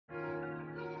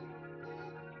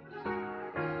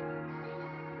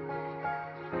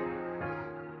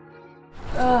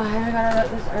Oh, I haven't got up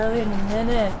this early in a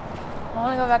minute. I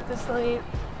want to go back to sleep.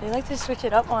 They like to switch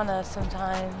it up on us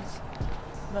sometimes,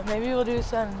 but maybe we'll do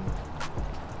some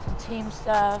team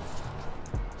stuff,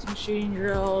 some shooting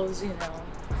drills, you know.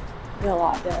 Get a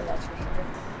lot done, that's for sure.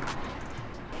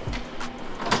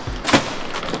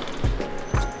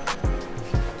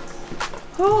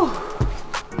 Whew.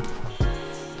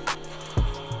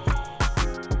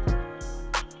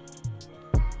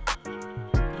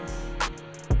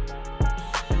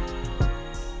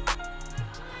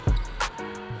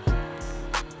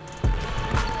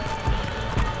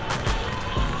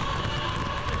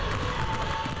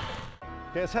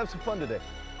 Okay, let's have some fun today.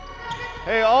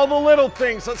 Hey, all the little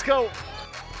things, let's go.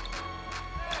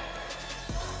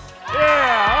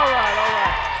 Yeah, all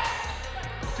right.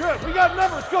 Good, we got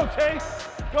numbers, go Tay.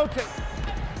 Go Tay.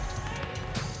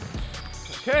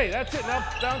 Okay, that's it, now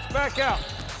bounce back out.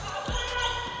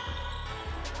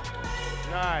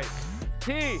 Nice.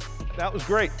 T, that was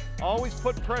great. Always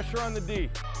put pressure on the D.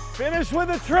 Finish with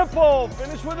a triple,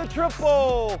 finish with a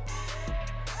triple.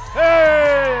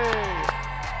 Hey!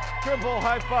 Triple,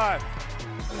 high five.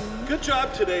 Good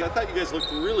job today. I thought you guys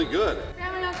looked really good.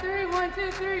 7 up 3, 1,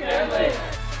 2, 3.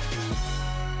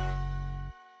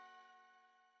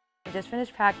 We just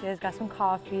finished practice, got some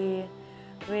coffee.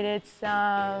 We did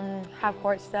some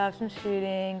half-court stuff, some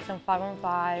shooting, some 5-on-5.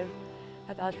 I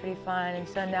thought that was pretty fun. And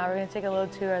so now we're gonna take a little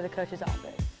tour of the coach's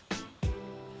office.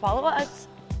 Follow us.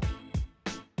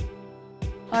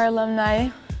 Our alumni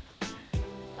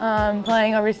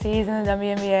playing overseas in the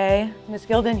WNBA. Miss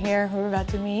Gilden here, who we're about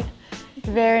to meet.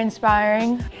 Very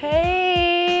inspiring.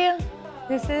 Hey,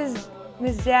 this is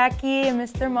Miss Jackie and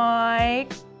Mr.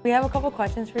 Mike. We have a couple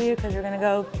questions for you because we're gonna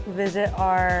go visit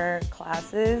our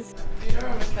classes. Do you know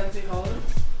where Mackenzie Hall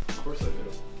is? Of course I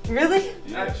do. Really?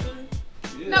 Yeah. Actually?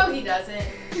 Yeah. No, he doesn't.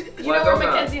 You know where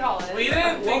Mackenzie Hall is. We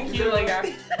didn't think you like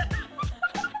actually.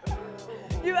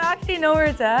 You actually know where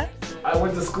it's at? I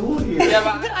went to school here. Yeah,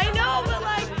 but I know, but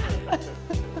like...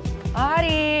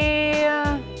 Maddie,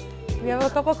 we have a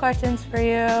couple questions for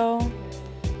you.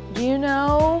 Do you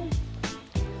know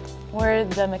where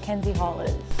the Mackenzie Hall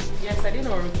is? yes, I do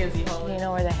know where Mackenzie Hall Do you is.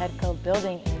 know where the head coach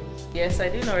building is? Yes, I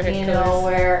do know where Do you head coach know is.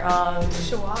 where,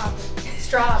 Schwab.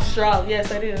 Straub. Straub,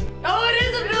 yes, I do. Oh, it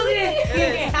is a building! It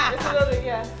is. It's a building,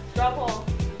 yeah. Straub Hall.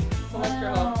 It's a lecture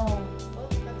hall. Wow. Oh,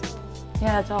 that's all.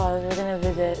 Yeah, that's all. We're gonna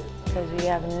visit because we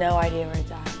have no idea where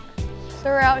it's at. So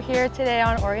we're out here today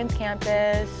on Oregon's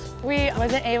campus. We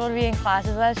wasn't able to be in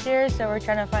classes last year, so we're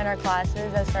trying to find our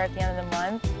classes that start at the end of the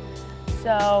month.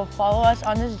 So follow us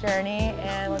on this journey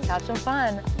and let's have some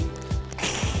fun.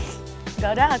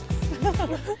 Go Ducks!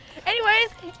 Anyways,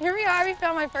 here we are. We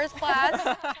found my first class.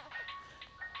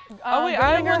 Oh wait,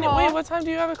 I have one. Wait, what time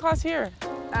do you have a class here?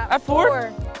 At 4? I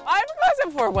have a class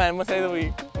at 4 when? What day of the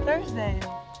week? Thursday.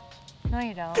 No,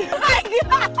 you don't.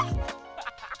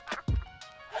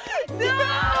 No!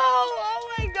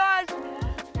 Oh my gosh!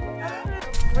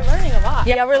 We're learning a lot.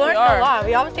 Yeah, we're learning a lot.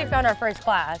 We obviously found our first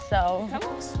class, so. Kind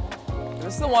of looks small.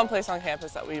 This is the one place on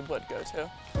campus that we would go to,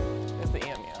 is the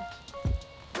EMU.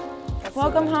 That's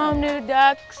Welcome home, new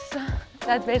ducks.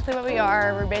 That's basically what we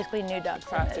are. We're basically new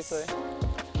ducks on this Practically.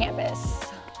 campus.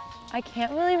 I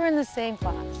can't believe we're in the same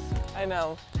class. I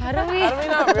know. How did we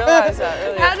not realize that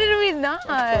earlier? How did we not?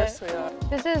 Of course we are.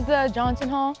 This is the Johnson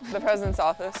Hall. The president's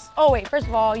office. Oh wait, first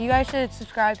of all, you guys should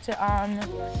subscribe to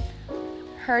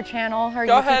her channel, her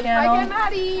Go YouTube ahead. channel. Mike and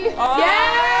Maddie. Oh.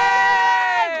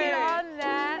 Yeah! Get on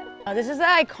that. This is the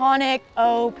iconic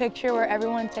O picture where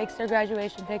everyone takes their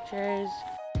graduation pictures.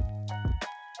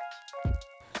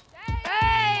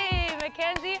 Hey,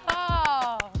 Mackenzie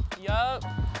Hall. Yup.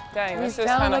 Dang, We this is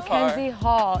found kind of far. Mackenzie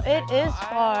Hall. It is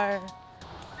far.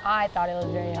 I thought it was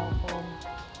very helpful.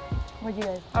 What'd you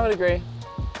guys? I would agree.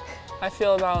 I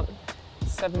feel about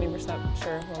 70%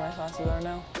 sure where my classes are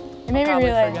now. It made me probably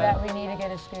realize forget. that we need to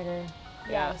get a scooter.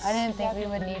 Yes. I didn't think we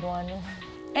would need one.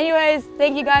 Anyways,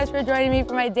 thank you guys for joining me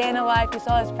for my day in the life. You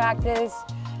saw us practice.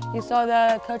 You saw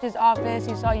the coach's office.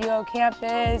 You saw UO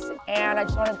campus. And I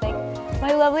just want to thank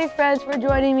my lovely friends for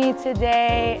joining me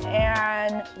today.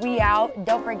 And we out.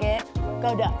 Don't forget,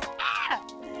 go Ducks.